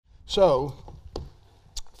So,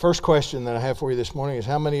 first question that I have for you this morning is,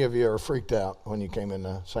 how many of you are freaked out when you came in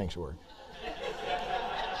the sanctuary?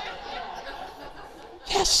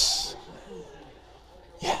 Yes.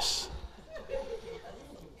 Yes.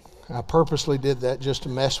 I purposely did that just to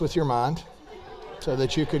mess with your mind so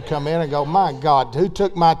that you could come in and go, my God, who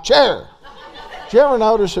took my chair? Do you ever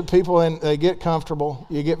notice that people, they get comfortable,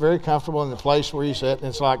 you get very comfortable in the place where you sit, and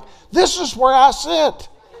it's like, this is where I sit.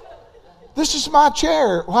 This is my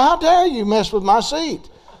chair. Well, how dare you mess with my seat?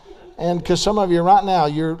 And because some of you right now,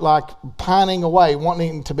 you're like pining away,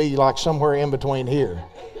 wanting to be like somewhere in between here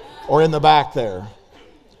or in the back there.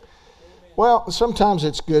 Well, sometimes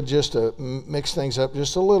it's good just to mix things up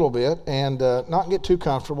just a little bit and not get too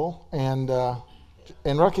comfortable and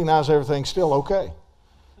recognize everything's still okay.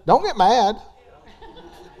 Don't get mad.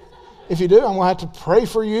 If you do, I'm going to have to pray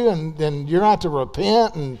for you, and then you're going to have to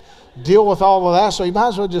repent and deal with all of that. So you might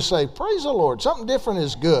as well just say, praise the Lord. Something different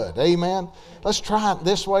is good. Amen. Let's try it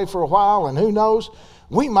this way for a while, and who knows,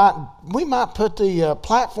 we might put the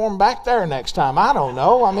platform back there next time. I don't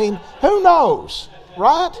know. I mean, who knows,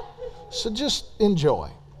 right? So just enjoy.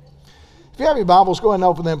 If you have your Bibles, go ahead and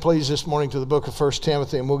open them, please, this morning to the book of 1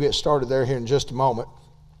 Timothy, and we'll get started there here in just a moment.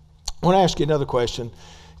 I want to ask you another question.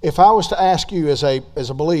 If I was to ask you as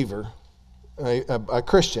a believer, a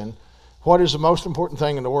Christian, what is the most important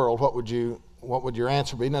thing in the world? What would your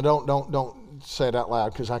answer be? Now, don't say it out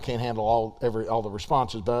loud, because I can't handle all the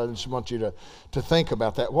responses. But I just want you to think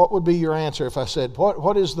about that. What would be your answer if I said,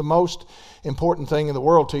 what is the most important thing in the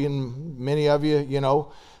world to you? And many of you,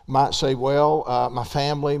 might say, well, my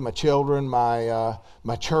family, my children, my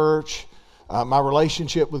church, my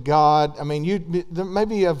relationship with God. I mean, there may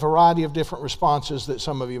be a variety of different responses that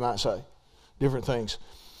some of you might say, different things.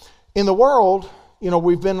 In the world,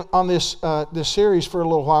 we've been on this series for a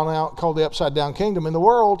little while now called The Upside Down Kingdom. In the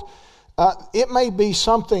world, it may be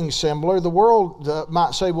something similar. The world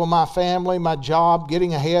might say, well, my family, my job,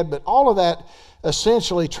 getting ahead, but all of that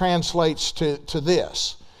essentially translates to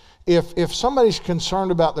this. If somebody's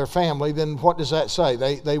concerned about their family, then what does that say?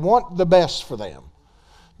 They want the best for them.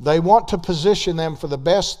 They want to position them for the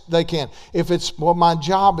best they can. If it's, well, my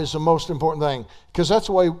job is the most important thing, because that's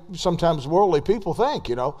the way sometimes worldly people think,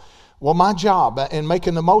 Well, my job and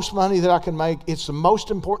making the most money that I can make, it's the most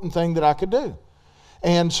important thing that I could do.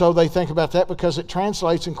 And so they think about that because it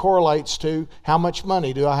translates and correlates to how much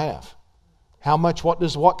money do I have? How much,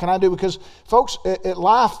 what can I do? Because folks, at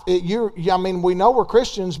life, we know we're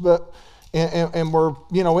Christians, but and we're,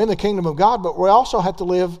 in the kingdom of God, but we also have to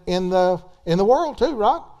live in the world too,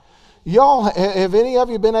 right? Y'all, have any of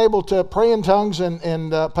you been able to pray in tongues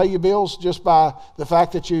and pay your bills just by the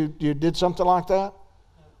fact that you did something like that?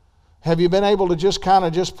 Have you been able to just kind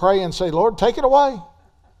of just pray and say, Lord, take it away?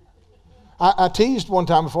 I teased one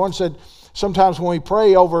time before and said, sometimes when we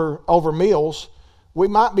pray over meals, we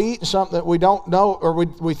might be eating something that we don't know, or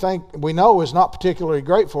we think we know is not particularly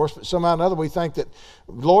great for us, but somehow or another we think that,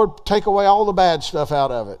 Lord, take away all the bad stuff out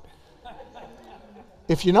of it.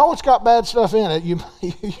 If you know it's got bad stuff in it,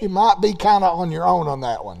 you might be kind of on your own on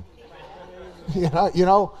that one.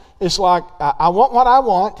 It's like, I want what I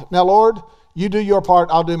want. Now, Lord, you do your part,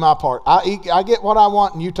 I'll do my part. I get what I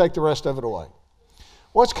want, and you take the rest of it away.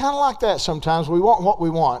 Well, it's kind of like that sometimes. We want what we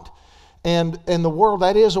want. And in the world,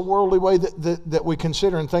 that is a worldly way that we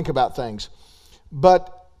consider and think about things.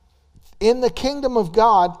 But in the kingdom of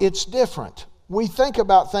God, it's different. We think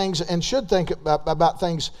about things and should think about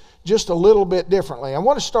things just a little bit differently. I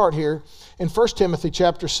want to start here in 1 Timothy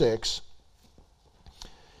chapter 6.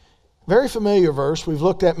 Very familiar verse. We've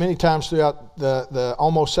looked at many times throughout the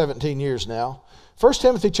almost 17 years now. 1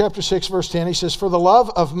 Timothy chapter 6, verse 10, he says, "For the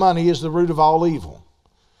love of money is the root of all evil,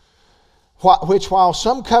 which while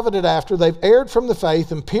some coveted after, they've erred from the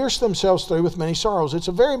faith and pierced themselves through with many sorrows." It's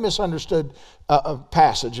a very misunderstood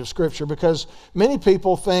passage of Scripture, because many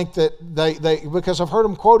people think that because I've heard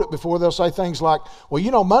them quote it before, they'll say things like,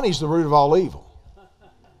 well, money's the root of all evil.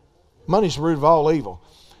 Money's the root of all evil.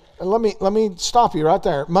 And let me stop you right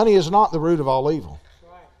there. Money is not the root of all evil.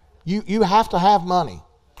 You have to have money.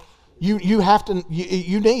 You have to.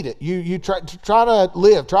 You need it. You try to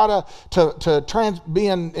live. Try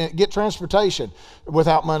to get transportation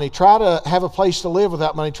without money. Try to have a place to live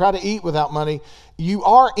without money. Try to eat without money. You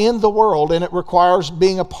are in the world, and it requires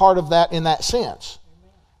being a part of that in that sense.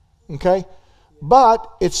 Okay, but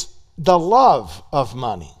it's the love of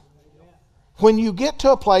money. When you get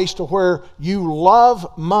to a place to where you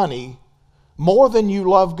love money more than you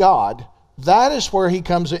love God, that is where it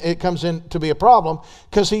comes in to be a problem,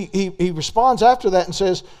 because he responds after that and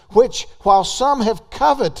says, which while some have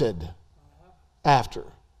coveted after.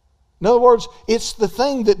 In other words, it's the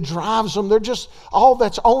thing that drives them. They're just,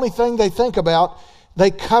 that's the only thing they think about.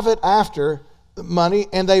 They covet after money,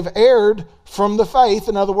 and they've erred from the faith.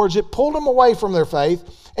 In other words, it pulled them away from their faith,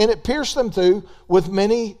 and it pierced them through with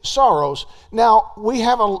many sorrows. Now, we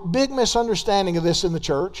have a big misunderstanding of this in the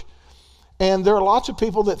church, and there are lots of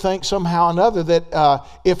people that think somehow or another that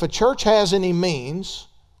if a church has any means,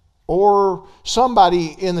 or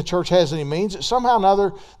somebody in the church has any means, that somehow or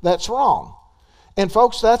another that's wrong. And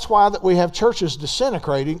folks, that's why that we have churches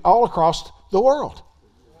disintegrating all across the world.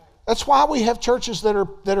 That's why we have churches that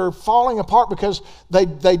are falling apart, because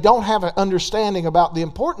they don't have an understanding about the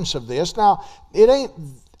importance of this. Now, it ain't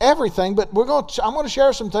everything, but I'm going to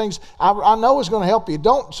share some things I know is going to help you.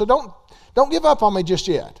 Don't give up on me just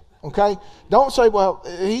yet. Okay? Don't say, well,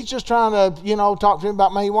 he's just trying to, talk to him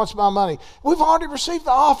about me. He wants my money. We've already received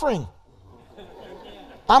the offering.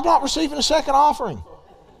 I'm not receiving a second offering.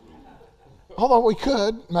 Although we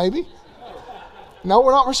could, maybe. No,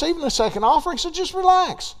 we're not receiving a second offering, so just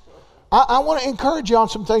relax. I want to encourage you on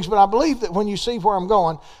some things, but I believe that when you see where I'm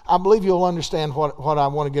going, I believe you'll understand what I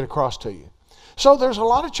want to get across to you. So there's a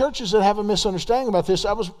lot of churches that have a misunderstanding about this.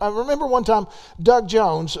 I remember one time Doug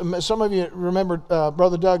Jones, some of you remember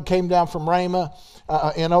Brother Doug came down from Rhema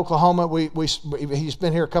in Oklahoma. He's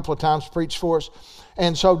been here a couple of times, preached for us.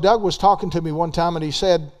 And so Doug was talking to me one time, and he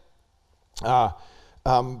said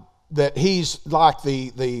that he's like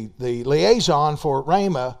the liaison for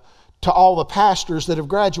Rhema to all the pastors that have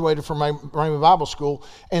graduated from Rhema Bible School,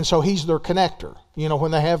 and so he's their connector. When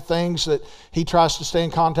they have things that he tries to stay in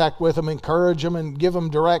contact with them, encourage them, and give them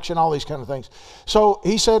direction, all these kind of things. So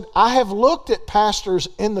he said, I have looked at pastors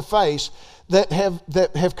in the face that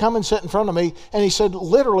have come and sat in front of me, and he said,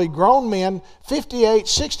 literally grown men, 58,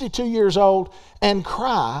 62 years old, and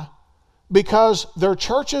cry because their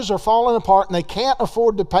churches are falling apart and they can't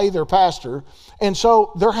afford to pay their pastor. And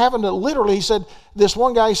so they're having to literally, he said, this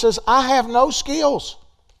one guy, he says, I have no skills.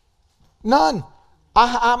 None.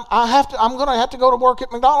 I'm going to have to go to work at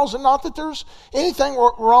McDonald's, and not that there's anything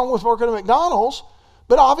wrong with working at McDonald's,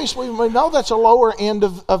 but obviously we know that's a lower end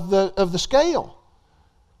of the scale.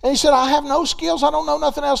 And he said, I have no skills. I don't know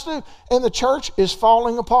nothing else to do. And the church is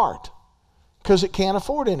falling apart because it can't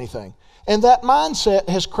afford anything. And that mindset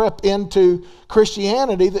has crept into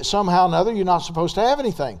Christianity that somehow or another you're not supposed to have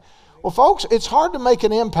anything. Well, folks, it's hard to make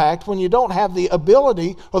an impact when you don't have the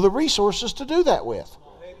ability or the resources to do that with.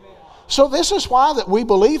 So this is why that we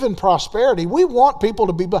believe in prosperity. We want people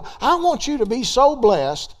to be blessed. I want you to be so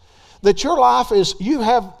blessed that your life is, you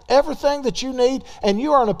have everything that you need, and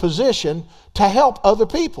you are in a position to help other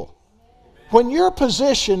people. When you're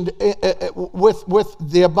positioned with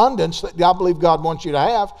the abundance that I believe God wants you to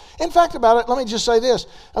have, in fact about it, let me just say this.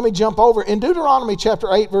 Let me jump over. In Deuteronomy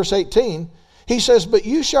chapter 8, verse 18, he says, but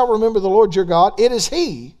you shall remember the Lord your God. It is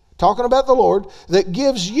He, talking about the Lord, that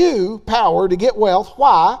gives you power to get wealth.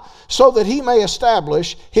 Why? So that He may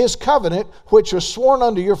establish His covenant, which was sworn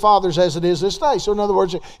unto your fathers as it is this day. So in other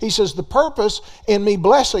words, He says the purpose in me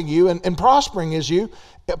blessing you and prospering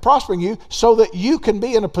you so that you can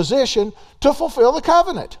be in a position to fulfill the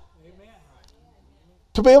covenant. Amen.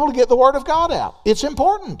 To be able to get the Word of God out. It's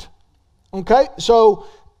important. Okay? So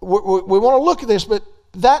we want to look at this, but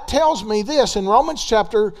that tells me this. In Romans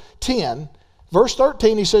chapter 10, verse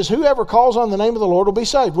 13, he says, whoever calls on the name of the Lord will be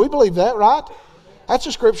saved. We believe that, right? That's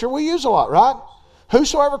a scripture we use a lot, right?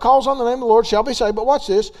 Whosoever calls on the name of the Lord shall be saved. But watch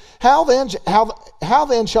this. How then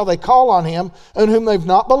shall they call on Him in whom they've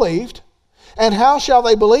not believed? And how shall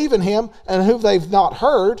they believe in Him and whom they've not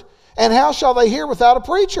heard? And how shall they hear without a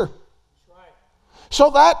preacher? Right. So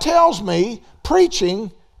that tells me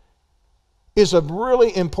preaching is a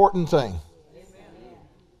really important thing. Amen.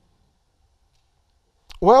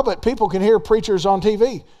 Well, but people can hear preachers on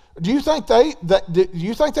TV. Do you think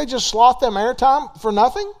they just slot them airtime for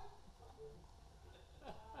nothing?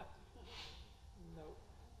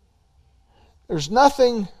 There's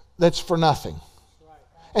nothing that's for nothing.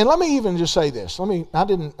 And let me even just say this. I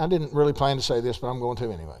didn't really plan to say this, but I'm going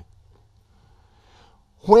to anyway.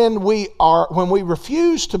 When we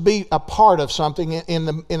refuse to be a part of something in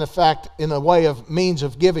the way of means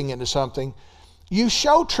of giving into something, you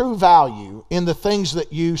show true value in the things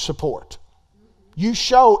that you support. You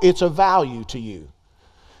show it's a value to you.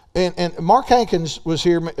 And Mark Hankins was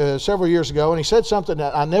here several years ago, and he said something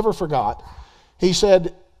that I never forgot. He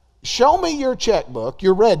said, show me your checkbook,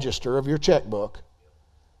 your register of your checkbook,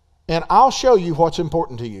 and I'll show you what's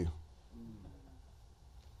important to you.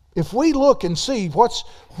 If we look and see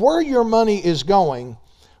where your money is going,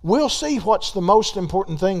 we'll see what's the most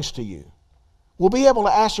important things to you. We'll be able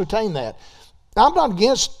to ascertain that. I'm not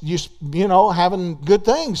against you know, having good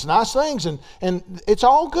things, nice things, and it's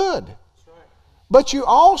all good. But you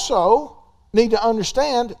also need to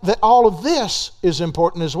understand that all of this is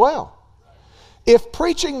important as well. If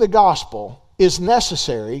preaching the gospel is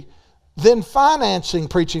necessary, then financing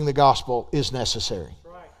preaching the gospel is necessary.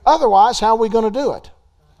 Otherwise, how are we going to do it?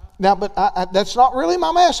 Now, but that's not really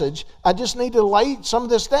my message. I just need to lay some of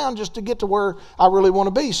this down just to get to where I really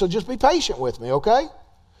want to be. So just be patient with me, okay?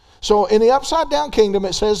 So in the upside down kingdom,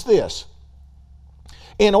 it says this.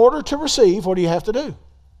 In order to receive, what do you have to do?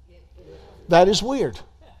 That is weird.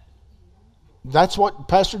 That's what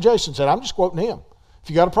Pastor Jason said. I'm just quoting him. If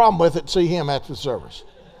you got a problem with it, see him after the service.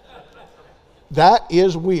 That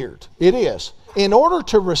is weird. It is. In order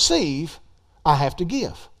to receive, I have to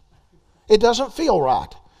give. It doesn't feel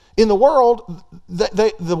right. In the world,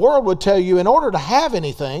 the world would tell you in order to have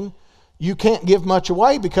anything, you can't give much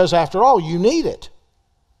away because after all, you need it.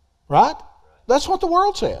 Right? That's what the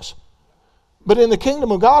world says. But in the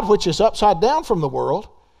kingdom of God, which is upside down from the world,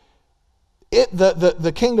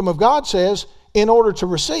 the kingdom of God says, in order to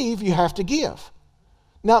receive, you have to give.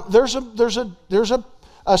 Now, there's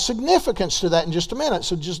a significance to that in just a minute.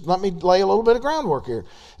 So just let me lay a little bit of groundwork here.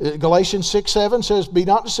 Galatians 6:7 says, be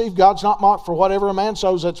not deceived, God's not mocked, for whatever a man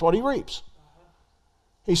sows, that's what he reaps.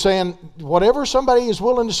 He's saying whatever somebody is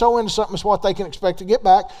willing to sow into something is what they can expect to get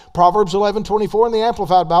back. Proverbs 11:24 in the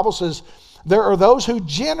Amplified Bible says, there are those who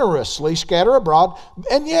generously scatter abroad,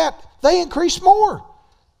 and yet they increase more.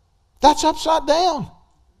 That's upside down.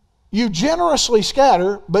 You generously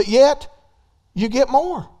scatter, but yet you get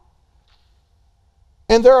more.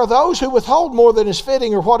 And there are those who withhold more than is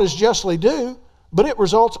fitting or what is justly due, but it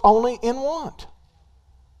results only in want.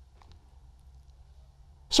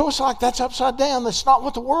 So it's like that's upside down. That's not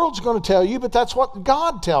what the world's going to tell you, but that's what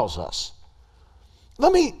God tells us.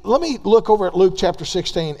 Let me look over at Luke chapter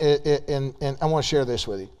 16, and I want to share this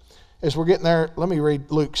with you. As we're getting there, let me read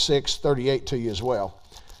Luke 6:38 to you as well.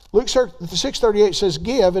 Luke 6:38 says,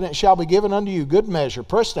 give, and it shall be given unto you, good measure,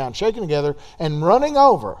 pressed down, shaken together, and running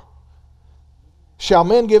over, shall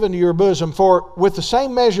men give into your bosom. For with the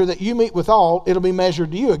same measure that you meet withal, it'll be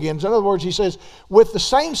measured to you again. So in other words, he says, with the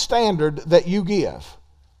same standard that you give,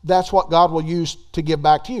 that's what God will use to give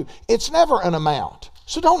back to you. It's never an amount.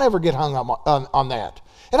 So don't ever get hung up on that.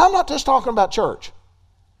 And I'm not just talking about church.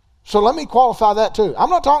 So let me qualify that too. I'm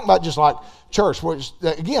not talking about just like church, which,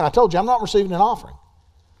 again, I told you, I'm not receiving an offering.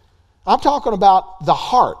 I'm talking about the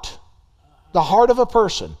heart of a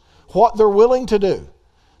person, what they're willing to do.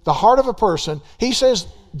 The heart of a person. He says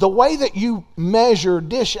the way that you measure,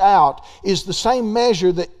 dish out, is the same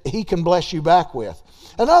measure that he can bless you back with.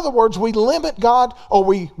 In other words, we limit God or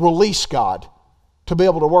we release God to be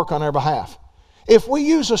able to work on our behalf. If we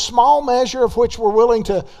use a small measure of which we're willing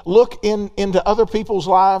to look into other people's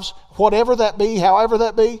lives, whatever that be, however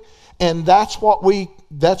that be, and that's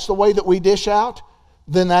the way that we dish out,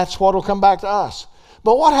 then that's what will come back to us.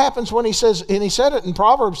 But what happens when he says, and he said it in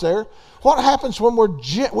Proverbs there, what happens when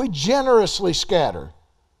we generously scatter?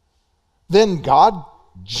 Then God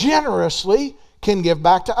generously can give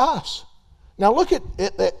back to us. Now look at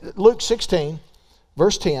Luke 16,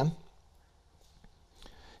 verse 10.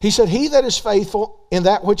 He said, he that is faithful in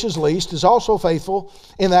that which is least is also faithful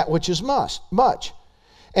in that which is much.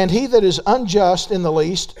 And he that is unjust in the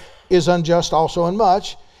least is unjust also in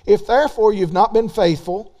much. If therefore you've not been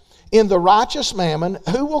faithful in the righteous mammon,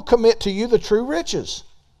 who will commit to you the true riches?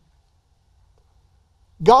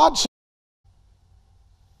 God said,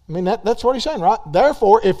 I mean, that's what he's saying, right?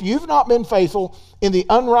 Therefore, if you've not been faithful in the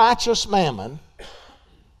unrighteous mammon,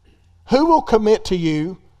 who will commit to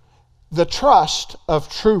you the trust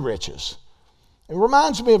of true riches? It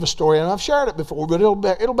reminds me of a story, and I've shared it before, but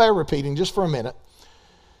it'll bear repeating just for a minute.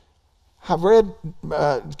 I've read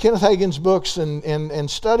Kenneth Hagin's books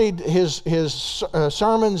and studied his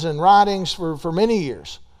sermons and writings for many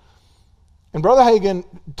years. And Brother Hagin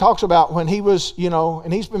talks about when he was,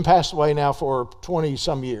 and he's been passed away now for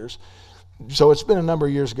 20-some years. So it's been a number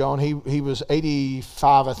of years ago, and he was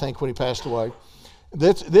 85, I think, when he passed away.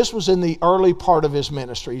 This was in the early part of his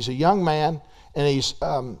ministry. He's a young man, and he's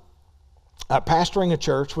pastoring a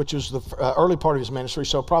church, which was the early part of his ministry,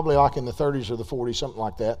 so probably like in the 30s or the 40s, something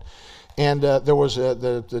like that. And there was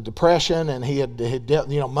the Depression, and he had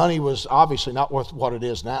money was obviously not worth what it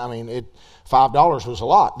is now. I mean, $5 was a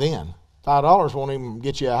lot then. $5 won't even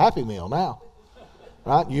get you a Happy Meal now,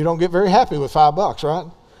 right? You don't get very happy with $5,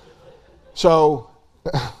 right? So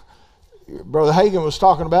Brother Hagin was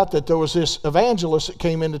talking about that there was this evangelist that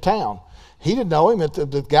came into town. He didn't know him.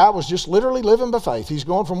 The guy was just literally living by faith. He's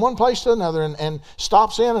going from one place to another and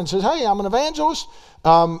stops in and says, hey, I'm an evangelist.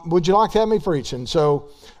 Would you like to have me preach? And so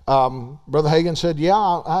Brother Hagin said,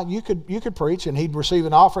 yeah, you could preach, and he'd receive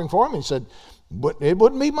an offering for him. He said, but it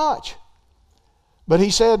wouldn't be much. But he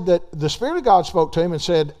said that the Spirit of God spoke to him and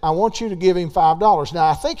said, I want you to give him $5. Now,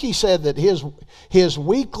 I think he said that his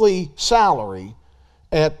weekly salary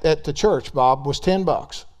at the church, Bob, was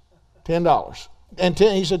 $10. $10. And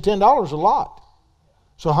he said $10 is a lot.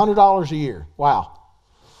 So $100 a year. Wow.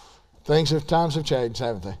 Times have changed,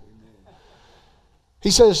 haven't they?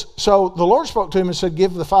 He says, so the Lord spoke to him and said,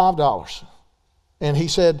 give the $5. And he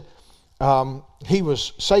said, he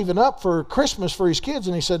was saving up for Christmas for his kids.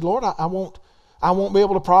 And he said, Lord, I won't be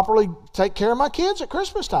able to properly take care of my kids at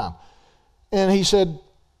Christmas time. And he said,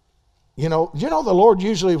 you know the Lord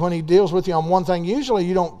usually, when he deals with you on one thing, usually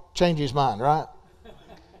you don't change his mind, right?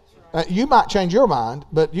 You might change your mind,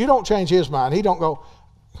 but you don't change his mind. He don't go,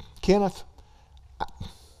 Kenneth, I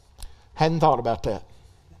hadn't thought about that.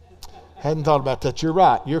 Hadn't thought about that. You're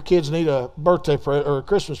right. Your kids need a birthday or a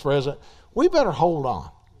Christmas present. We better hold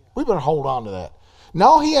on. We better hold on to that.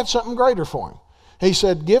 No, he had something greater for him. He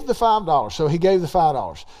said, give the $5. So he gave the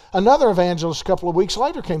 $5. Another evangelist a couple of weeks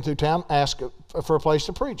later came through town, asked for a place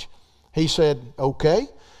to preach. He said, okay,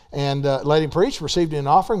 and let him preach, received an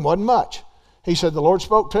offering, wasn't much. He said, the Lord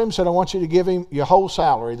spoke to him, said, I want you to give him your whole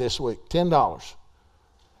salary this week, $10.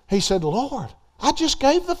 He said, Lord, I just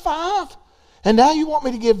gave the $5, and now you want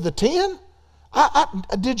me to give the $10?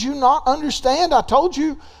 Did you not understand? I told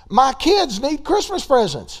you my kids need Christmas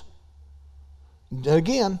presents.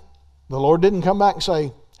 Again, the Lord didn't come back and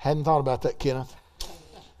say, hadn't thought about that, Kenneth.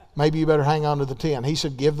 Maybe you better hang on to the 10. He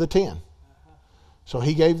said, give the 10. So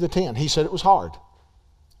he gave the 10. He said it was hard.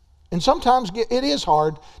 And sometimes it is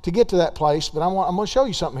hard to get to that place, but I'm going to show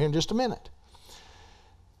you something here in just a minute.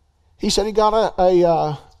 He said he got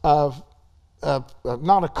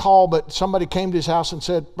not a call, but somebody came to his house and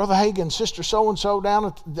said, Brother Hagin, Sister so-and-so down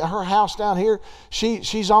at her house down here,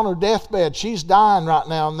 she's on her deathbed. She's dying right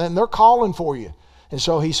now, and then they're calling for you. And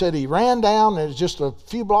so he said he ran down, and it was just a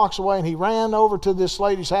few blocks away, and he ran over to this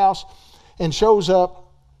lady's house and shows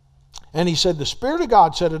up. And he said, the Spirit of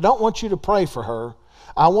God said, I don't want you to pray for her.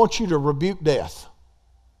 I want you to rebuke death.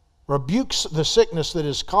 Rebuke the sickness that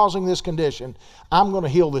is causing this condition. I'm going to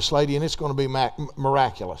heal this lady, and it's going to be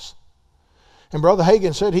miraculous. And Brother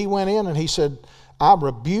Hagin said he went in and he said, I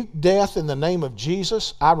rebuke death in the name of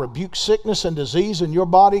Jesus. I rebuke sickness and disease in your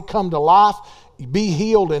body. Come to life. Be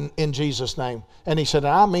healed in Jesus' name. And he said,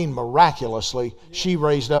 I mean miraculously, she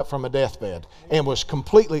raised up from a deathbed and was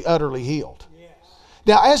completely, utterly healed.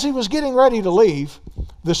 Now, as he was getting ready to leave,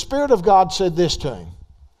 the Spirit of God said this to him.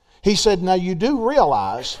 He said, now you do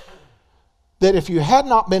realize that if you had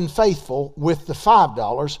not been faithful with the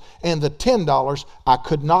 $5 and the $10, I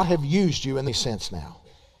could not have used you in this sense now.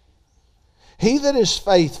 He that is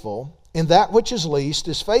faithful in that which is least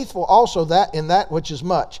is faithful also that in that which is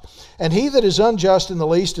much. And he that is unjust in the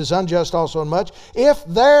least is unjust also in much. If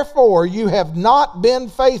therefore you have not been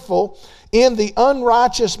faithful in the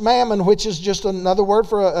unrighteous mammon, which is just another word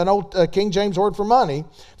for an old King James word for money,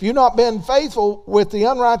 if you've not been faithful with the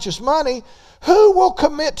unrighteous money, who will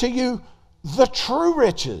commit to you the true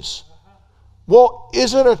riches? Well,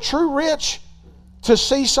 is it a true rich to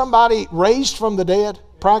see somebody raised from the dead,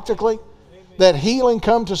 practically? That healing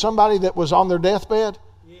come to somebody that was on their deathbed?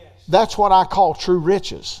 That's what I call true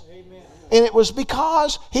riches. And it was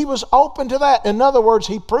because he was open to that. In other words,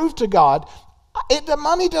 he proved to God, the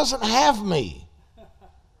money doesn't have me.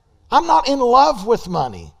 I'm not in love with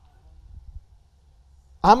money.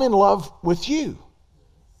 I'm in love with you.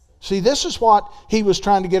 See, this is what he was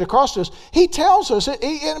trying to get across to us. He tells us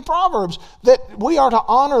in Proverbs that we are to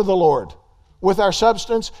honor the Lord with our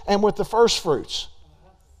substance and with the first fruits.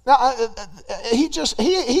 Now, he's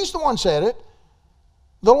the one said it.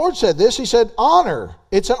 The Lord said this. He said, honor.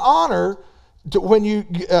 It's an honor when you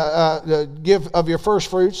give of your first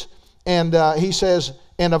fruits. And he says,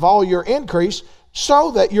 and of all your increase,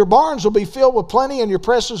 so that your barns will be filled with plenty and your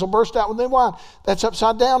presses will burst out with new wine. That's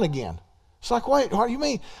upside down again. It's like, wait, what do you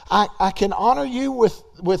mean? I can honor you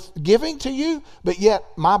with giving to you, but yet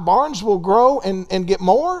my barns will grow and get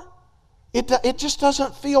more? It just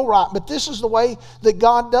doesn't feel right. But this is the way that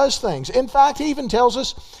God does things. In fact, he even tells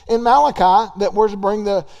us in Malachi that we're to bring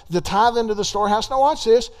the tithe into the storehouse. Now watch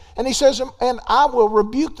this. And he says, and I will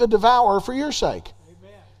rebuke the devourer for your sake.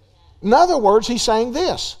 Amen. In other words, he's saying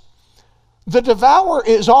this. The devourer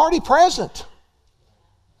is already present.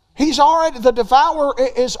 The devourer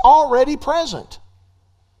is already present.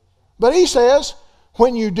 But he says,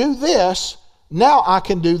 when you do this, now I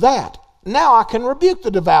can do that. Now I can rebuke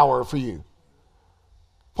the devourer for you.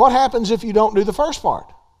 What happens if you don't do the first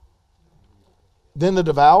part? Then the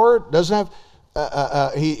devourer doesn't have...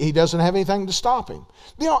 he doesn't have anything to stop him.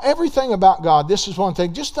 You know, everything about God, this is one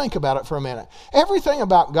thing, just think about it for a minute. Everything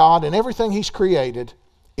about God and everything He's created,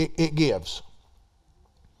 it gives.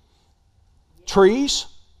 Trees,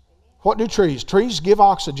 what do trees? Trees give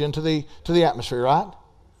oxygen to the atmosphere, right?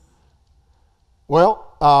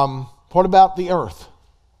 Well, what about the earth?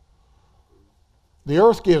 The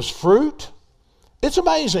earth gives fruit. It's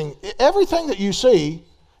amazing. Everything that you see,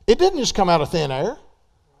 it didn't just come out of thin air.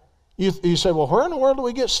 You say, well, where in the world do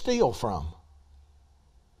we get steel from?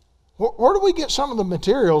 Where do we get some of the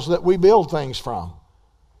materials that we build things from?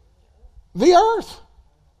 The earth.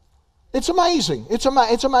 It's amazing. It's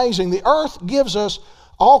amazing. The earth gives us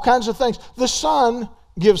all kinds of things. The sun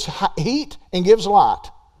gives heat and gives light.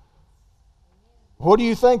 What do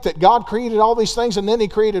you think? That God created all these things and then He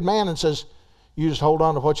created man and says, you just hold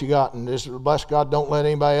on to what you got and just bless God, don't let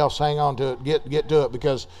anybody else hang on to it, get to it,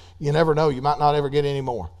 because you never know, you might not ever get any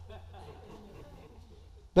more.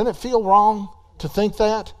 Doesn't it feel wrong to think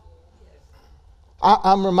that?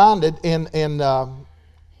 I'm reminded in 1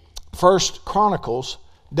 Chronicles,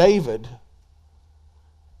 David,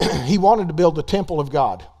 he wanted to build the temple of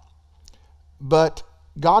God. But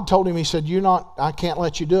God told him, He said, I can't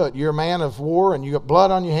let you do it. You're a man of war and you got blood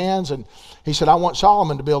on your hands. And He said, I want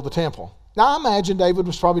Solomon to build the temple. Now I imagine David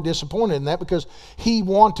was probably disappointed in that because he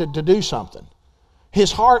wanted to do something.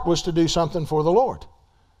 His heart was to do something for the Lord.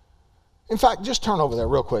 In fact, just turn over there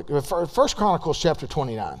real quick. 1 Chronicles chapter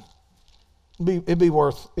 29. It'd be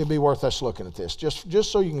worth us looking at this,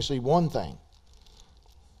 just so you can see one thing.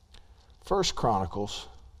 1 Chronicles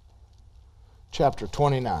chapter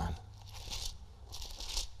 29.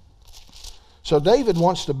 So David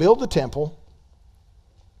wants to build the temple.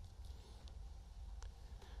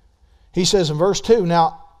 He says in verse 2,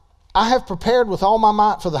 now I have prepared with all my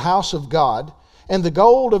might for the house of God, and the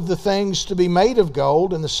gold of the things to be made of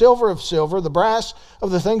gold, and the silver of silver, the brass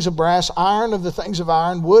of the things of brass, iron of the things of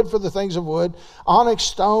iron, wood for the things of wood, onyx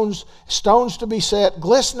stones, stones to be set,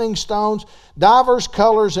 glistening stones, divers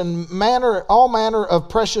colors, and all manner of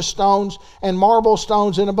precious stones, and marble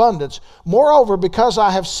stones in abundance. Moreover, because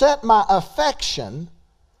I have set my affection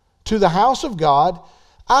to the house of God,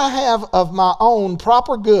 I have of my own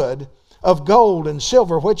proper good of gold and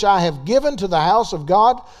silver, which I have given to the house of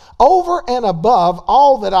God, over and above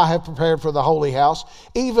all that I have prepared for the holy house,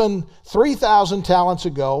 even 3,000 talents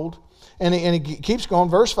of gold. And he keeps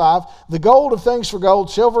going, verse 5, the gold of things for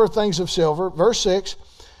gold, silver of things of silver. Verse 6,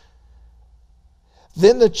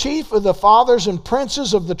 then the chief of the fathers and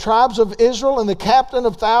princes of the tribes of Israel, and the captain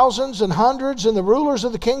of thousands and hundreds, and the rulers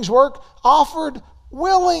of the king's work, offered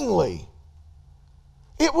willingly.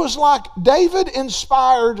 It was like David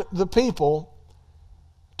inspired the people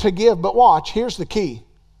to give. But watch, here's the key.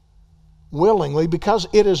 Willingly, because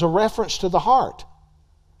it is a reference to the heart.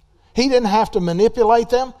 He didn't have to manipulate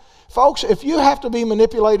them. Folks, if you have to be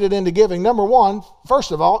manipulated into giving, number one,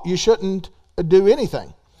 first of all, you shouldn't do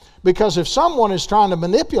anything. Because if someone is trying to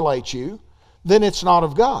manipulate you, then it's not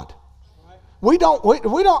of God. I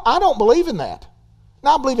don't believe in that.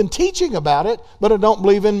 Now, I believe in teaching about it, but I don't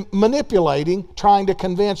believe in manipulating, trying to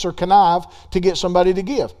convince or connive to get somebody to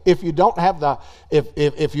give. If you don't have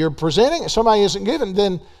if you're presenting, somebody isn't giving,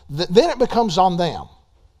 then it becomes on them.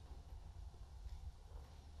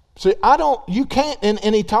 See, you can't,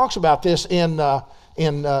 and he talks about this in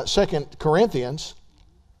 2 Corinthians,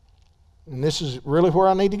 and this is really where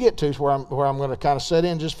I need to get to, where I'm going to kind of set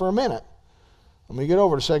in just for a minute. Let me get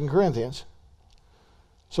over to 2 Corinthians.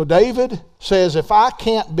 So David says, if I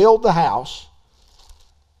can't build the house,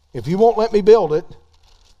 if you won't let me build it,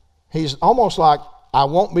 he's almost like, I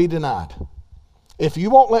won't be denied. If you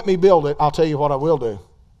won't let me build it, I'll tell you what I will do.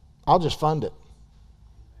 I'll just fund it.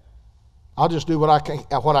 I'll just do what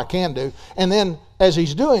I can do. And then as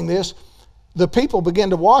he's doing this, the people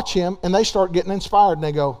begin to watch him and they start getting inspired and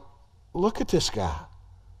they go, look at this guy.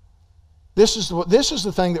 This is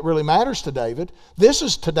the thing that really matters to David. This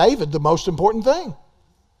is to David the most important thing.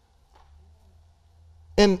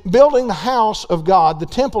 And building the house of God, the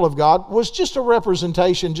temple of God, was just a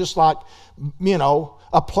representation, just like,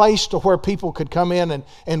 a place to where people could come in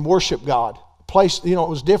and worship God. A place, it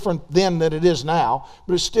was different then than it is now,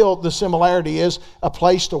 but it's still, the similarity is a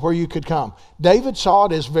place to where you could come. David saw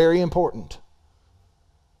it as very important.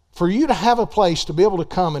 For you to have a place to be able to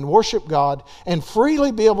come and worship God and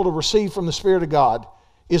freely be able to receive from the Spirit of God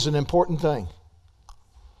is an important thing.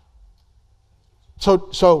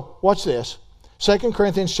 So watch this. 2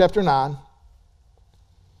 Corinthians chapter 9,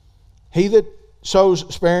 he that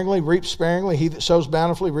sows sparingly reaps sparingly, he that sows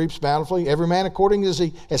bountifully reaps bountifully, every man according as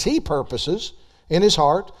he purposes in his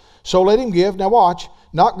heart, so let him give. Now watch,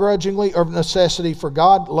 not grudgingly or of necessity, for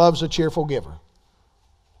God loves a cheerful giver.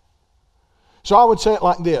 So I would say it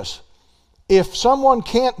like this. If someone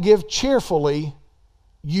can't give cheerfully,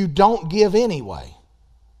 you don't give anyway.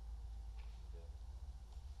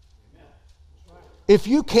 If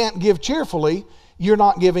you can't give cheerfully, you're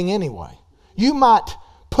not giving anyway. You might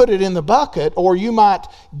put it in the bucket, or you might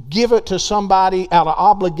give it to somebody out of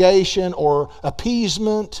obligation or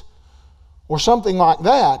appeasement or something like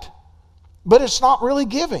that, but it's not really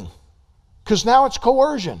giving, because now it's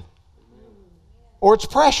coercion or it's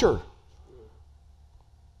pressure.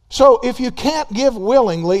 So if you can't give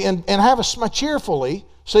willingly and have a cheerfully,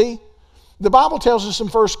 see, the Bible tells us in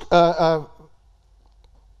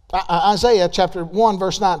Isaiah chapter 1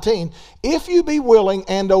 verse 19, if you be willing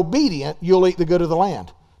and obedient, you'll eat the good of the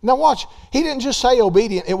land. Now watch, he didn't just say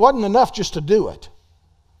obedient. It wasn't enough just to do it.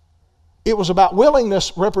 It was about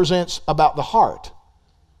willingness, represents about the heart.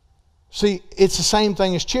 See, it's the same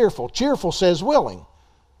thing as cheerful. Cheerful says willing.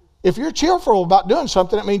 If you're cheerful about doing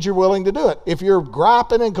something, it means you're willing to do it. If you're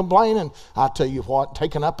griping and complaining, I tell you what,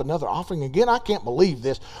 taking up another offering again, I can't believe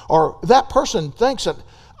this. Or that person thinks that,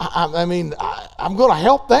 I'm going to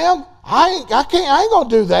help them. I ain't going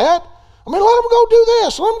to do that. Let them go do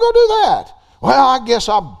this. Let them go do that. Well, I guess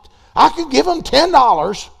I can give them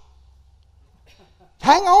 $10.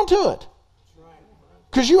 Hang on to it,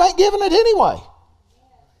 because you ain't giving it anyway.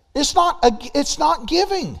 It's not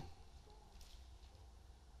giving.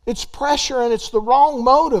 It's pressure, and it's the wrong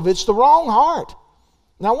motive. It's the wrong heart.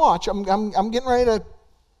 Now watch. I'm getting ready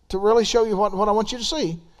to really show you what I want you to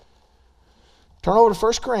see. Turn over to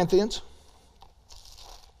 1 Corinthians.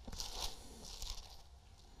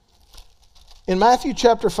 In Matthew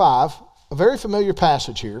chapter 5, a very familiar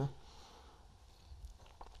passage here,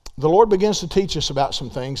 the Lord begins to teach us about some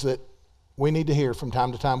things that we need to hear from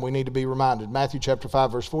time to time. We need to be reminded. Matthew chapter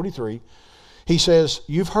 5, verse 43, he says,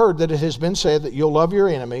 you've heard that it has been said that you'll love your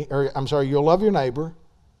neighbor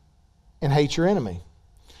and hate your enemy.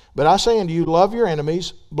 But I say unto you, love your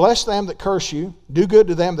enemies, bless them that curse you, do good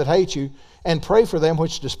to them that hate you, and pray for them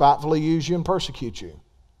which despitefully use you and persecute you.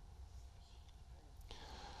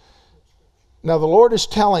 Now the Lord is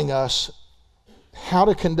telling us how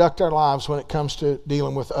to conduct our lives when it comes to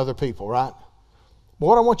dealing with other people, right? But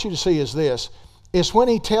what I want you to see is this. It's when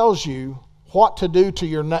he tells you what to do to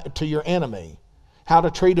your enemy, how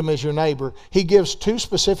to treat them as your neighbor, he gives two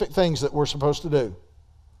specific things that we're supposed to do.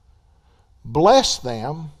 Bless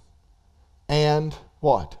them and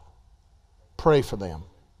what? Pray for them.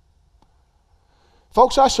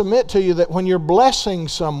 Folks, I submit to you that when you're blessing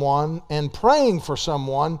someone and praying for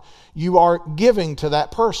someone, you are giving to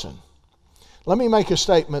that person. Let me make a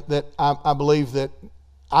statement that I believe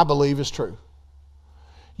is true.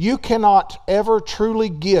 You cannot ever truly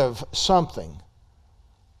give something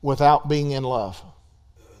without being in love.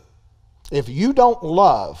 If you don't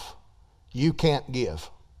love, you can't give.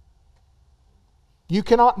 You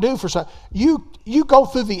cannot do for something. You go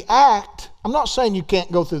through the act. I'm not saying you can't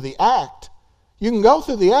go through the act. You can go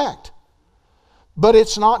through the act, but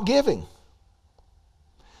it's not giving.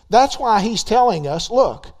 That's why he's telling us,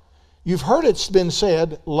 look, you've heard it's been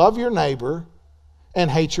said, love your neighbor and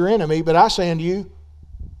hate your enemy, but I say unto you,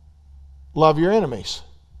 love your enemies.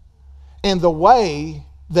 And the way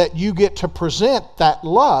that you get to present that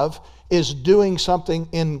love is doing something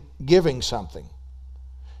in giving something.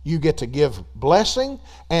 You get to give blessing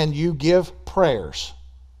and you give prayers.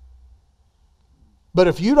 But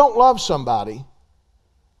if you don't love somebody,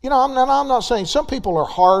 I'm not saying some people are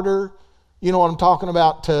harder, you know what I'm talking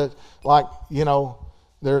about, to like, you're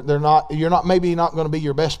maybe not going to be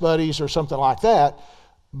your best buddies or something like that,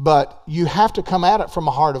 but you have to come at it from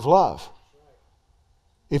a heart of love.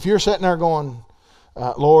 If you're sitting there going,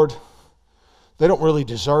 Lord, they don't really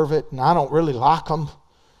deserve it, and I don't really like them,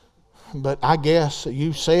 but I guess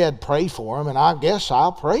you said pray for them, and I guess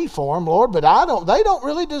I'll pray for them, Lord, but they don't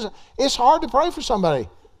really deserve. It's hard to pray for somebody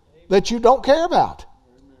that you don't care about.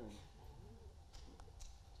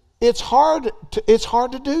 It's hard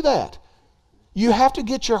to do that. You have to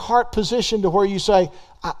get your heart positioned to where you say,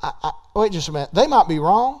 wait just a minute, they might be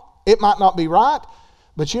wrong, it might not be right,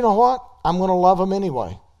 but you know what? I'm going to love them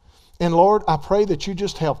anyway. And Lord, I pray that you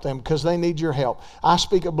just help them because they need your help. I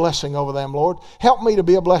speak a blessing over them, Lord. Help me to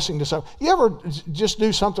be a blessing to some. You ever just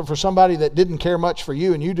do something for somebody that didn't care much for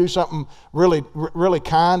you, and you do something really, really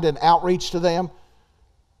kind and outreach to them?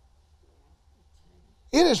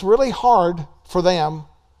 It is really hard for them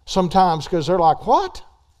sometimes because they're like, what?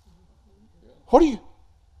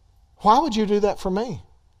 Why would you do that for me?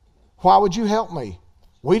 Why would you help me?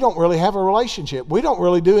 We don't really have a relationship. We don't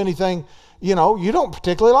really do anything, you don't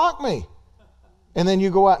particularly like me. And then you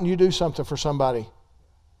go out and you do something for somebody.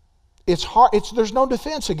 It's hard. There's no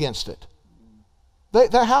defense against it.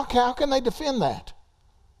 How can they defend that?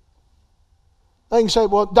 They can say,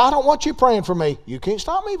 well, I don't want you praying for me. You can't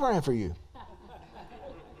stop me praying for you.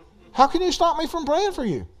 How can you stop me from praying for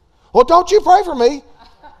you? Well, don't you pray for me.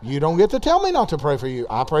 You don't get to tell me not to pray for you.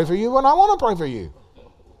 I pray for you when I want to pray for you.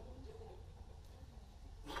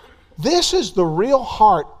 This is the real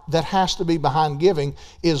heart that has to be behind giving,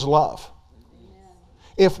 is love.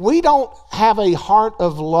 If we don't have a heart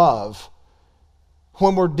of love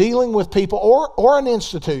when we're dealing with people or an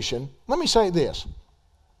institution, let me say this.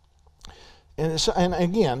 And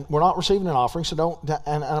again, we're not receiving an offering, so don't.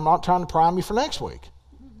 And I'm not trying to prime you for next week.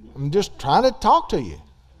 I'm just trying to talk to you.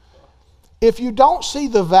 If you don't see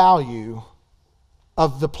the value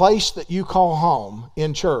of the place that you call home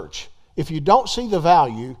in church, if you don't see the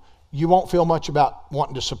value, you won't feel much about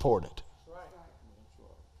wanting to support it.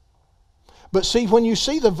 But see, when you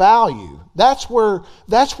see the value, that's where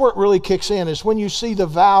it really kicks in, is when you see the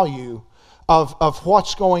value of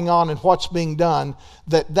what's going on and what's being done,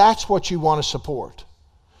 that's what you want to support.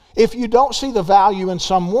 If you don't see the value in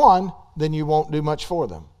someone, then you won't do much for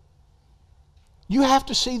them. You have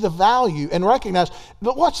to see the value and recognize.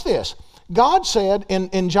 But what's this? God said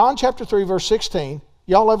in John chapter 3, verse 16,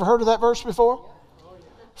 y'all ever heard of that verse before?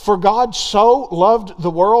 For God so loved the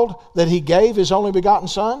world that He gave His only begotten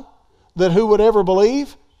Son, that who would ever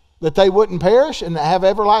believe, that they wouldn't perish and have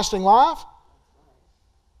everlasting life?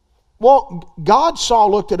 Well, God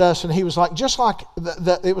looked at us and He was like, just like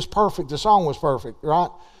it was perfect. The song was perfect, right?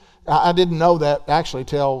 I didn't know that actually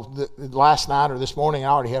till last night or this morning. I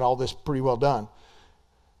already had all this pretty well done.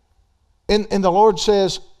 And the Lord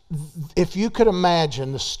says, if you could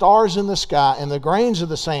imagine the stars in the sky and the grains of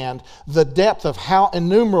the sand, the depth of how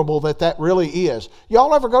innumerable that really is.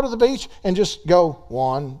 Y'all ever go to the beach and just go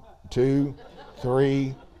 1, 2,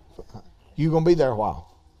 3? You're going to be there a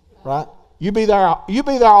while, right? You be there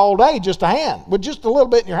all day, just a hand, with just a little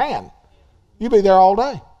bit in your hand. You be there all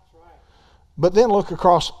day. But then look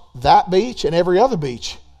across that beach and every other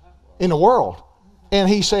beach in the world. And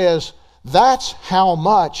He says, that's how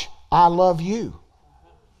much I love you.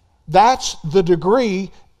 That's the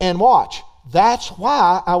degree, and watch, that's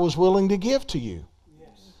why I was willing to give to you.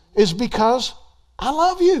 Is because I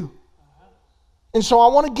love you. And so I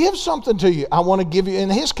want to give something to you. I want to give you, in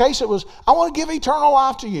His case it was, I want to give eternal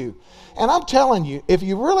life to you. And I'm telling you, if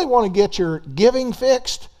you really want to get your giving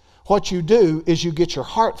fixed, what you do is you get your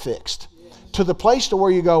heart fixed. To the place to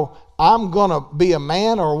where you go, I'm going to be a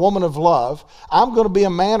man or a woman of love. I'm going to be a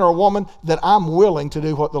man or a woman that I'm willing to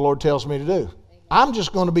do what the Lord tells me to do. I'm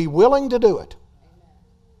just going to be willing to do it.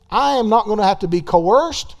 I am not going to have to be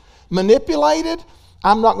coerced, manipulated.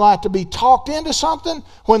 I'm not going to have to be talked into something.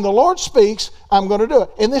 When the Lord speaks, I'm going to do it.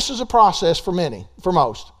 And this is a process for many, for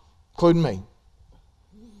most, including me.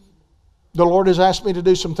 The Lord has asked me to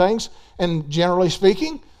do some things, and generally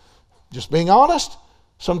speaking, just being honest,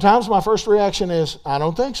 sometimes my first reaction is, I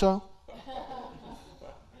don't think so.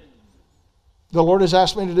 The Lord has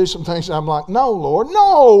asked me to do some things, and I'm like, no, Lord,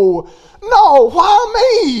 no,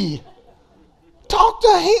 why me? Talk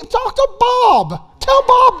to him, talk to Bob. Tell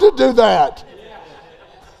Bob to do that.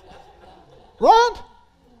 Right?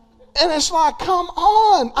 And it's like, come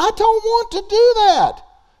on, I don't want to do that.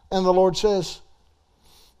 And the Lord says,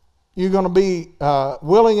 you're going to be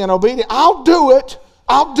willing and obedient. I'll do it.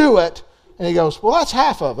 And He goes, well, that's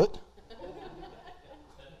half of it.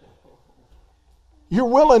 You're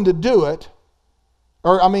willing to do it.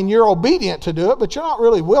 You're obedient to do it, but you're not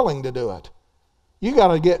really willing to do it. You got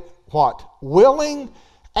to get what? Willing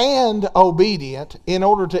and obedient in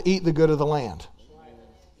order to eat the good of the land.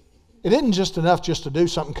 It isn't just enough just to do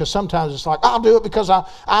something, because sometimes it's like, I'll do it because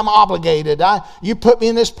I'm obligated. You put me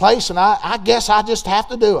in this place and I guess I just have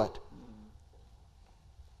to do it.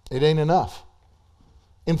 It ain't enough.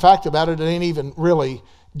 In fact, about it ain't even really,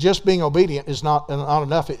 just being obedient is not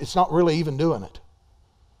enough. It's not really even doing it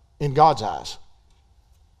in God's eyes.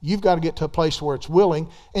 You've got to get to a place where it's willing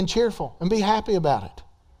and cheerful and be happy about it.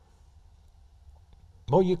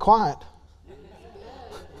 Boy, you're quiet.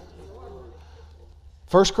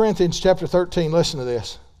 1 Corinthians chapter 13, listen to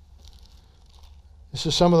this. This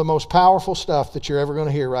is some of the most powerful stuff that you're ever going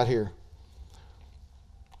to hear right here.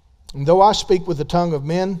 And though I speak with the tongue of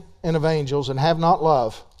men and of angels and have not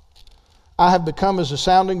love, I have become as a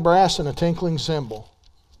sounding brass and a tinkling cymbal.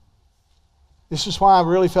 This is why I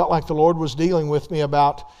really felt like the Lord was dealing with me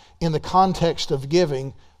about, in the context of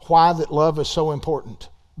giving, why that love is so important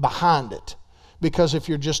behind it. Because if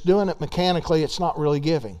you're just doing it mechanically, it's not really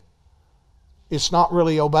giving. It's not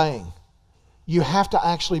really obeying. You have to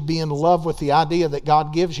actually be in love with the idea that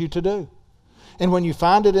God gives you to do. And when you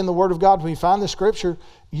find it in the Word of God, when you find the Scripture,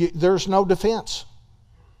 there's no defense.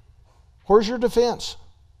 Where's your defense?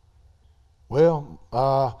 Well,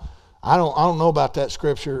 I don't know about that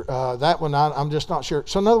scripture. That one, I'm just not sure.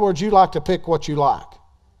 So in other words, you like to pick what you like.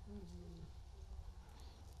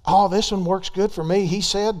 Oh, this one works good for me. He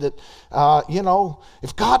said that,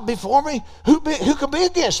 if God be for me, who can be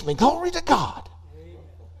against me? Glory to God. Amen.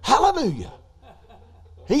 Hallelujah.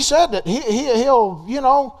 He said that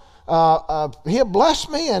he'll bless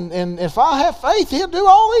me, and if I have faith, he'll do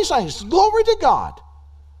all these things. Glory to God.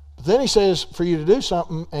 But then he says for you to do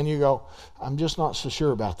something, and you go, I'm just not so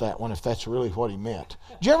sure about that one, if that's really what he meant.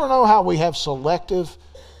 Do you ever know how we have selective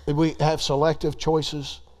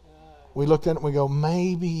choices? We look at it and we go,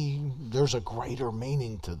 maybe there's a greater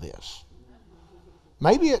meaning to this.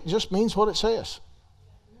 Maybe it just means what it says.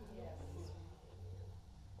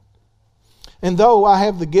 And though I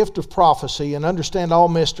have the gift of prophecy and understand all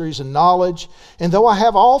mysteries and knowledge, and though I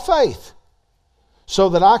have all faith so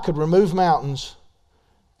that I could remove mountains,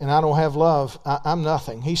 and I don't have love, I'm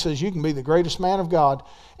nothing. He says you can be the greatest man of God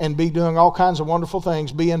and be doing all kinds of wonderful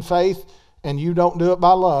things, be in faith, and you don't do it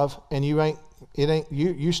by love, and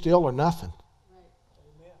you still are nothing.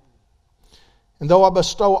 Right. And though I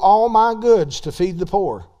bestow all my goods to feed the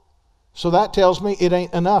poor, so that tells me it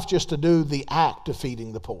ain't enough just to do the act of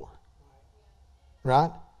feeding the poor. Right?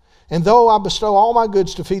 And though I bestow all my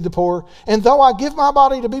goods to feed the poor, and though I give my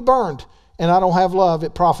body to be burned, and I don't have love,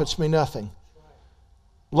 it profits me nothing.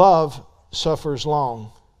 Love suffers long.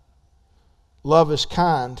 Love is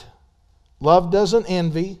kind. Love doesn't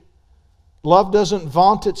envy. Love doesn't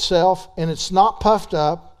vaunt itself, and it's not puffed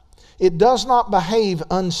up. It does not behave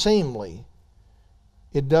unseemly.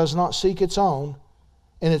 It does not seek its own,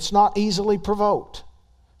 and it's not easily provoked.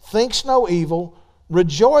 Thinks no evil.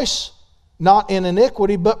 Rejoice not in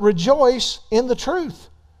iniquity, but rejoice in the truth.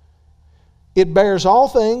 It bears all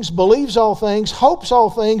things, believes all things, hopes all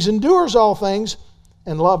things, endures all things,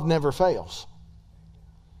 and love never fails.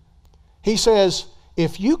 He says,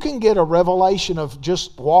 if you can get a revelation of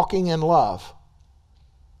just walking in love,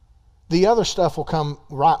 the other stuff will come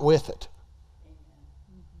right with it.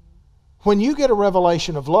 When you get a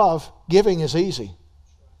revelation of love, giving is easy.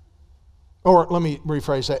 Or let me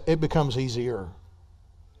rephrase that, it becomes easier.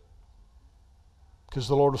 Because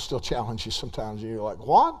the Lord will still challenge you sometimes. You're like,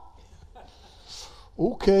 what?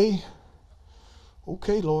 Okay,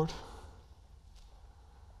 Lord.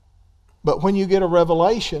 But when you get a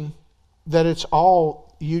revelation that it's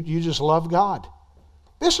all, you just love God.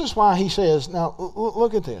 This is why he says, now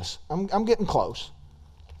look at this. I'm getting close.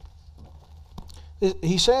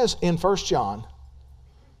 He says in 1 John,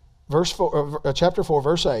 chapter 4,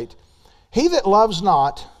 verse 8, he that loves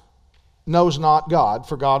not knows not God,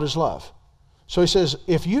 for God is love. So he says,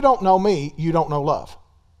 if you don't know me, you don't know love.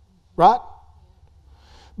 Right?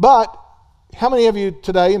 But how many of you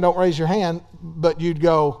today, and don't raise your hand, but you'd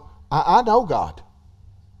go, I know God.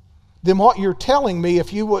 Then what you're telling me,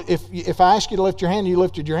 if I ask you to lift your hand and you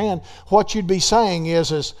lifted your hand, what you'd be saying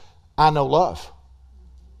is I know love.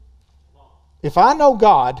 If I know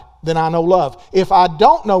God, then I know love. If I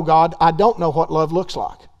don't know God, I don't know what love looks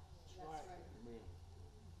like.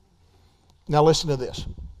 Now listen to this.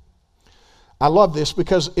 I love this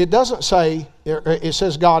because it doesn't say, it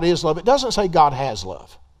says God is love. It doesn't say God has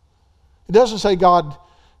love. It doesn't say God,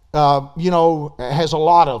 has a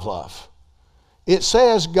lot of love. It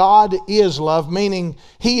says God is love, meaning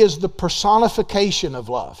He is the personification of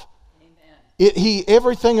love. Amen.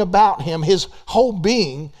 Everything about Him, His whole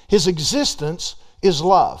being, His existence is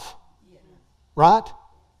love. Yeah. Right?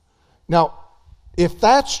 Now, if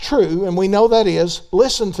that's true, and we know that is,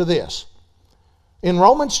 listen to this. In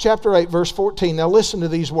Romans chapter 8, verse 14, now listen to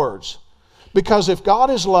these words. Because if God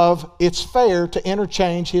is love, it's fair to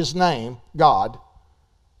interchange His name, God,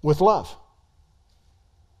 with love.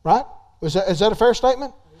 Right? Is that a fair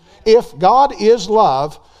statement? If God is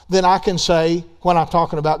love, then I can say, when I'm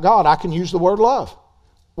talking about God, I can use the word love.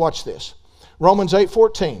 Watch this. Romans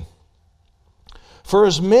 8:14. For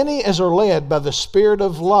as many as are led by the Spirit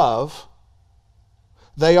of love,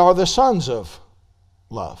 they are the sons of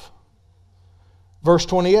love. Verse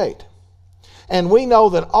 28. And we know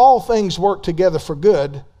that all things work together for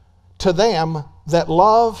good to them that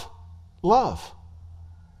love.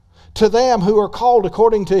 To them who are called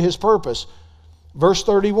according to His purpose. Verse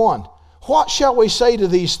 31. What shall we say to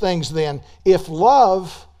these things then? If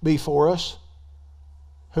love be for us,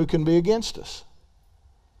 who can be against us?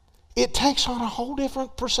 It takes on a whole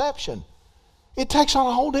different perception. It takes on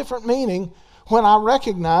a whole different meaning when I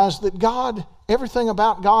recognize that God, everything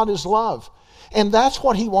about God is love. And that's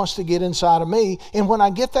what He wants to get inside of me. And when I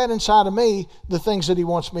get that inside of me, the things that He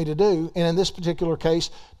wants me to do, and in this particular case,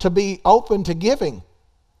 to be open to giving.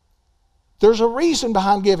 There's a reason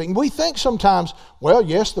behind giving. We think sometimes, well,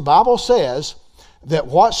 yes, the Bible says that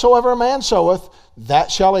whatsoever a man soweth,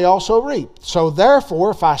 that shall he also reap. So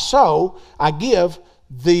therefore, if I sow, I give,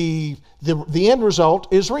 the end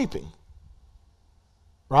result is reaping.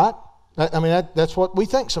 Right? I mean, that's what we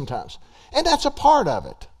think sometimes. And that's a part of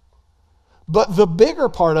it. But the bigger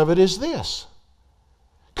part of it is this.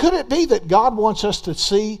 Could it be that God wants us to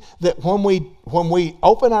see that when we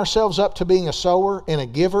open ourselves up to being a sower and a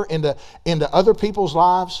giver into other people's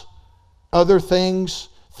lives, other things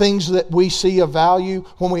that we see of value,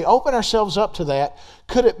 when we open ourselves up to that,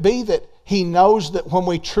 could it be that He knows that when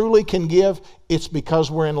we truly can give, it's because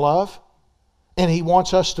we're in love? And He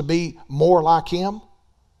wants us to be more like Him?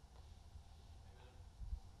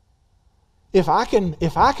 If I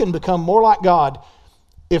can become more like God,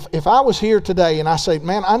 if I was here today and I say,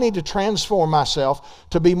 man, I need to transform myself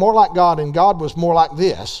to be more like God, and God was more like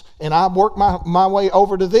this, and I work my way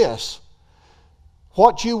over to this,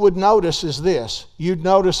 what you would notice is this. You'd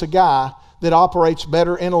notice a guy that operates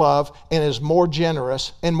better in love and is more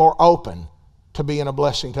generous and more open to being a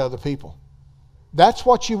blessing to other people. That's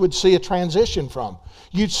what you would see a transition from.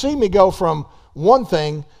 You'd see me go from one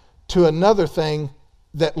thing to another thing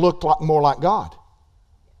that looked like more like God.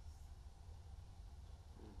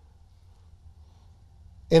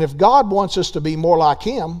 And if God wants us to be more like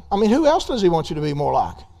Him, I mean, who else does He want you to be more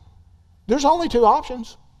like? There's only two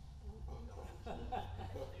options.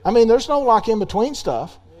 I mean, there's no like in between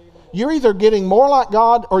stuff. You're either getting more like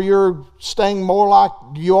God, or you're staying more like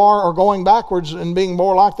you are, or going backwards and being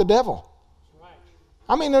more like the devil.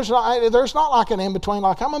 I mean, there's not like an in between.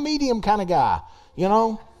 Like, I'm a medium kind of guy, you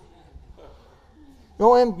know.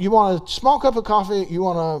 Go in, you want a small cup of coffee, you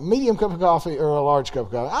want a medium cup of coffee, or a large cup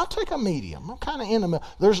of coffee? I'll take a medium. I'm kind of in the middle.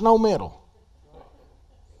 There's no middle.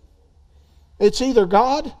 It's either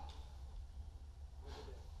God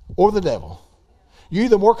or the devil. You're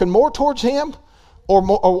either working more towards Him or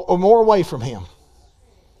more away from Him.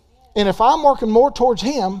 And if I'm working more towards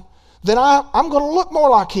Him, then I'm going to look more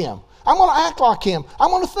like Him. I'm going to act like Him. I'm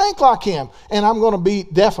going to think like Him. And I'm going to be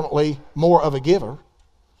definitely more of a giver.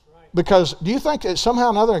 Because do you think that somehow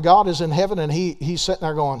or another God is in heaven and he's sitting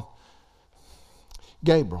there going,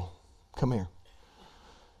 Gabriel, come here.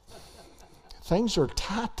 Things are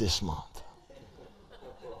tight this month.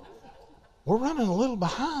 We're running a little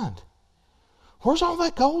behind. Where's all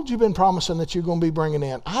that gold you've been promising that you're going to be bringing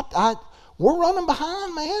in? We're running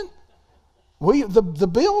behind, man. The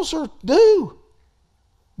bills are due.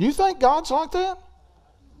 Do you think God's like that?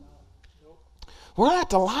 We're going to have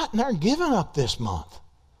to lighten our giving up this month.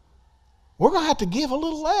 We're going to have to give a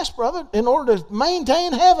little less, brother, in order to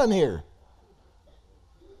maintain heaven here.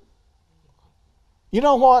 You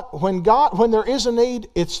know what? When there is a need,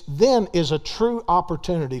 it's then is a true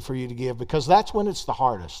opportunity for you to give, because that's when it's the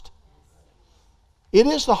hardest. It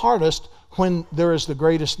is the hardest when there is the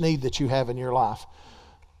greatest need that you have in your life.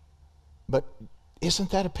 But isn't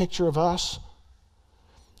that a picture of us?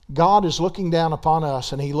 God is looking down upon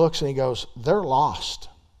us, and He looks and He goes, they're lost.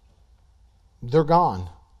 They're gone.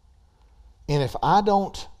 And if I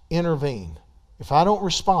don't intervene, if I don't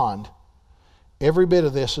respond, every bit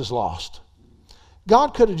of this is lost.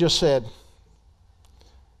 God could have just said,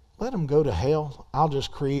 let them go to hell. I'll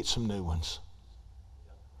just create some new ones.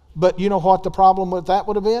 But you know what the problem with that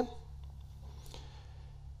would have been?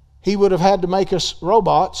 He would have had to make us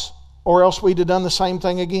robots, or else we'd have done the same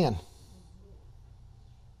thing again.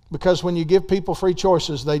 Because when you give people free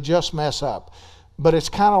choices, they just mess up. But it's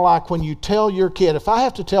kind of like when you tell your kid, if I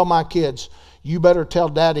have to tell my kids, you better tell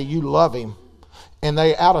Daddy you love him, and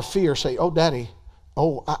they out of fear say, oh, Daddy,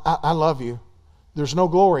 oh, I love you. There's no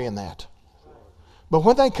glory in that. But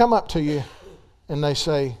when they come up to you and they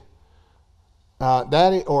say,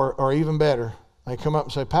 Daddy, or even better, they come up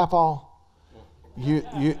and say, Papa,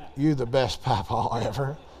 you the best Papa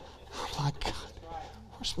ever. I'm like, God,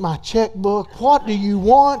 where's my checkbook? What do you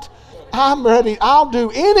want? I'm ready. I'll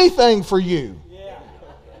do anything for you.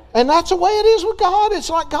 And that's the way it is with God. It's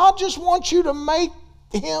like God just wants you to make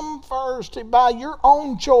Him first by your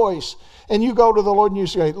own choice. And you go to the Lord and you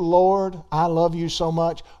say, Lord, I love you so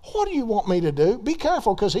much. What do you want me to do? Be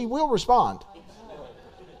careful, because He will respond.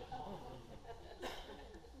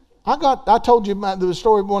 I told you the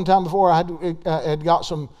story one time before. I had got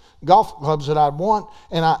some golf clubs that I'd want,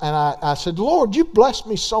 and I said, Lord, you blessed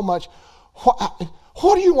me so much.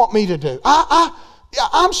 What do you want me to do?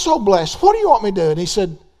 I'm so blessed. What do you want me to do? And He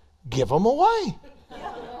said, give them away.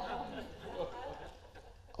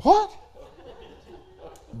 What?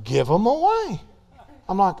 Give them away.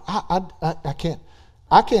 I'm like, I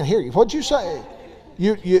can't hear you. What'd you say?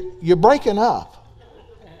 You're breaking up.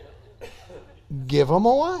 Give them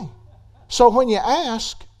away. So when you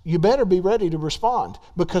ask, you better be ready to respond,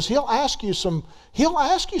 because He'll ask you some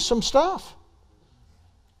stuff.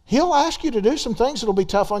 He'll ask you to do some things that'll be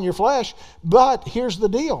tough on your flesh, but here's the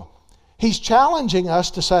deal. He's challenging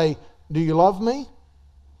us to say, do you love me?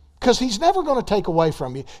 Because He's never going to take away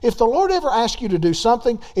from you. If the Lord ever asks you to do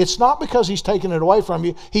something, it's not because He's taking it away from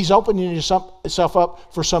you. He's opening yourself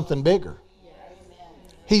up for something bigger.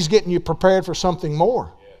 He's getting you prepared for something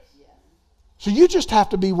more. So you just have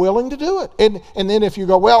to be willing to do it. And then if you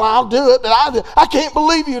go, well, I'll do it, but I can't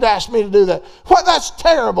believe you'd ask me to do that. Well, that's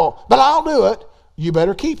terrible, but I'll do it. You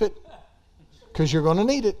better keep it, because you're going to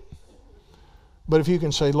need it. But if you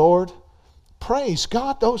can say, Lord, praise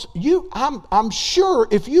God, I'm sure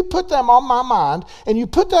if you put them on my mind and you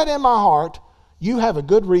put that in my heart, you have a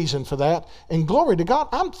good reason for that. And glory to God,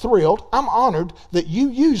 I'm thrilled, I'm honored that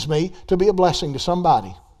you use me to be a blessing to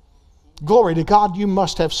somebody. Glory to God, you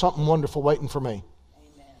must have something wonderful waiting for me.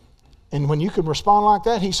 Amen. And when you can respond like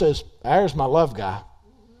that, He says, there's my love guy.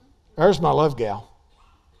 There's my love gal.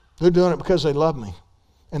 They're doing it because they love me.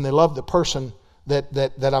 And they love the person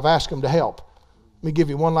that I've asked them to help. Let me give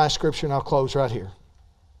you one last scripture and I'll close right here.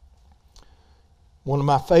 One of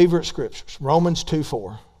my favorite scriptures, Romans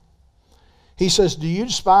 2:4. He says, do you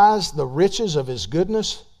despise the riches of His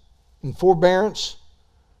goodness and forbearance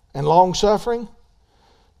and long suffering?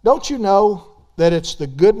 Don't you know that it's the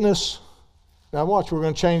goodness? Now watch, we're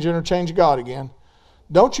going to interchange God again.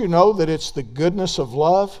 Don't you know that it's the goodness of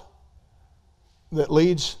love that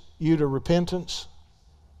leads you to repentance?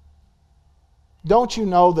 Don't you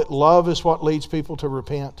know that love is what leads people to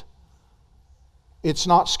repent? It's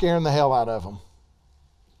not scaring the hell out of them.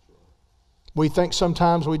 We think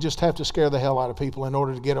sometimes we just have to scare the hell out of people in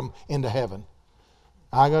order to get them into heaven.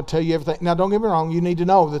 I'm going to tell you everything. Now don't get me wrong, you need to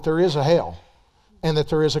know that there is a hell and that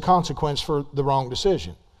there is a consequence for the wrong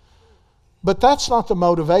decision. But that's not the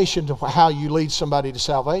motivation to how you lead somebody to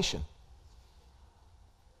salvation.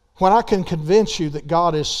 When I can convince you that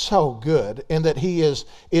God is so good and that it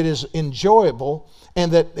is enjoyable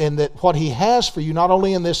and that what He has for you, not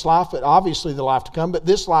only in this life, but obviously the life to come, but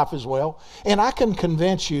this life as well, and I can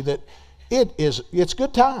convince you that it's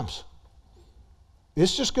good times.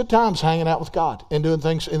 It's just good times hanging out with God and doing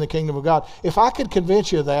things in the kingdom of God. If I could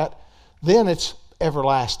convince you of that, then it's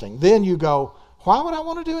everlasting. Then you go, why would I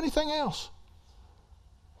want to do anything else?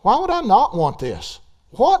 Why would I not want this?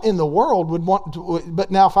 What in the world would want to?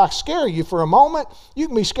 But now if I scare you for a moment, you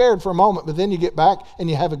can be scared for a moment, but then you get back and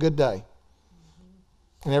you have a good day.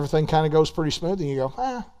 And everything kind of goes pretty smooth and you go,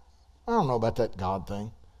 I don't know about that God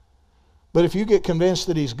thing. But if you get convinced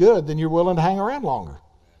that He's good, then you're willing to hang around longer.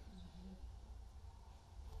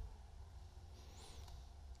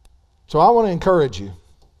 So I want to encourage you.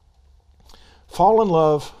 Fall in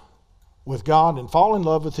love with God and fall in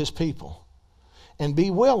love with His people. And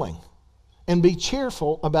be willing and be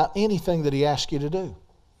cheerful about anything that He asks you to do.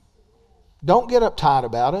 Don't get uptight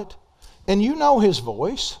about it. And you know His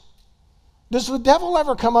voice. Does the devil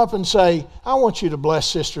ever come up and say, I want you to bless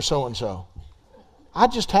sister so-and-so? I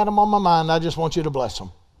just had them on my mind. I just want you to bless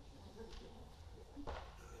them.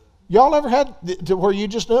 Y'all ever had to where you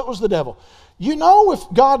just knew it was the devil? You know if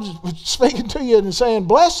God's speaking to you and saying,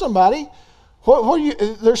 bless somebody,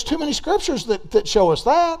 there's too many scriptures that show us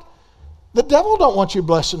that. The devil don't want you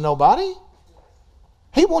blessing nobody.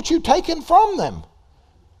 He wants you taken from them.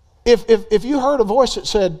 If you heard a voice that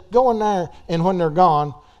said, go in there, and when they're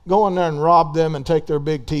gone, go in there and rob them and take their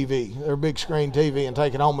big TV, their big screen TV, and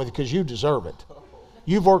take it home with you because you deserve it.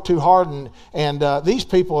 You've worked too hard, and these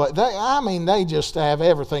people, they just have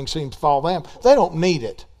everything seems to fall them. They don't need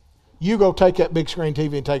it. You go take that big screen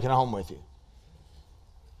TV and take it home with you.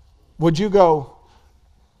 Would you go,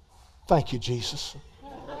 thank you, Jesus.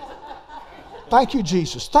 Thank you,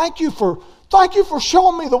 Jesus. Thank you for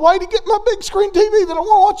showing me the way to get my big screen TV that I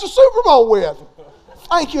want to watch the Super Bowl with.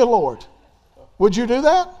 Thank you, Lord. Would you do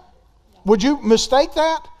that? Would you mistake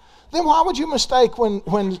that? Then why would you mistake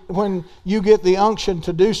when you get the unction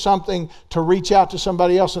to do something to reach out to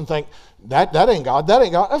somebody else and think, that ain't God, that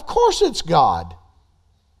ain't God. Of course it's God.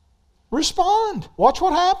 Respond. Watch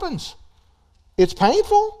what happens. It's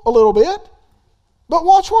painful a little bit, but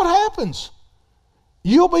watch what happens.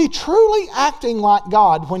 You'll be truly acting like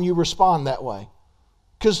God when you respond that way.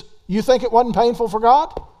 Because you think it wasn't painful for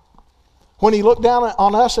God? When He looked down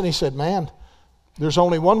on us and He said, man, there's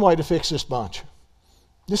only one way to fix this bunch.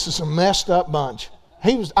 This is a messed up bunch.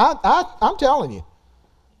 I'm telling you.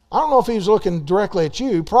 I don't know if He was looking directly at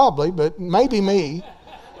you, probably, but maybe me.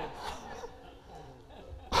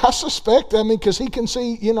 I suspect, because He can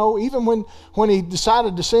see, even when He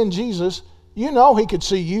decided to send Jesus, He could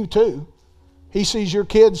see you too. He sees your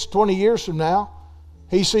kids 20 years from now.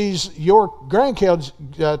 He sees your grandkids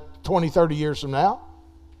 20, 30 years from now.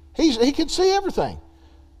 He can see everything.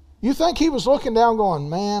 You think he was looking down going,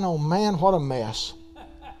 man, oh man, what a mess.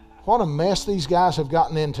 What a mess these guys have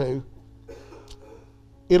gotten into.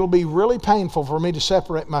 It'll be really painful for me to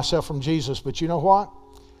separate myself from Jesus, but you know what?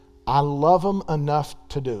 I love them enough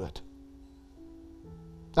to do it.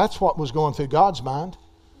 That's what was going through God's mind,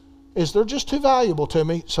 is they're just too valuable to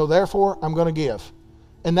me, so therefore I'm going to give.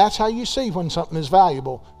 And that's how you see when something is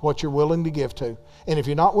valuable, what you're willing to give to. And if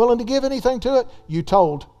you're not willing to give anything to it, you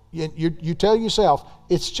tell yourself,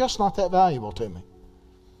 it's just not that valuable to me.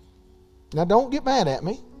 Now don't get mad at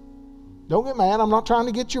me. Don't get mad. I'm not trying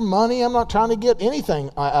to get your money. I'm not trying to get anything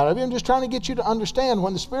out of you. I'm just trying to get you to understand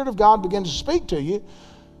when the Spirit of God begins to speak to you,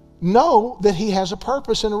 know that He has a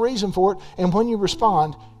purpose and a reason for it. And when you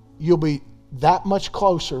respond, you'll be that much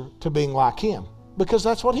closer to being like Him, because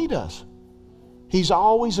that's what He does. He's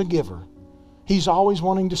always a giver. He's always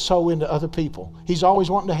wanting to sow into other people. He's always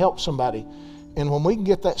wanting to help somebody. And when we can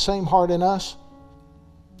get that same heart in us,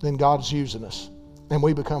 then God's using us. And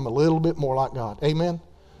we become a little bit more like God. Amen?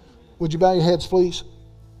 Would you bow your heads, please?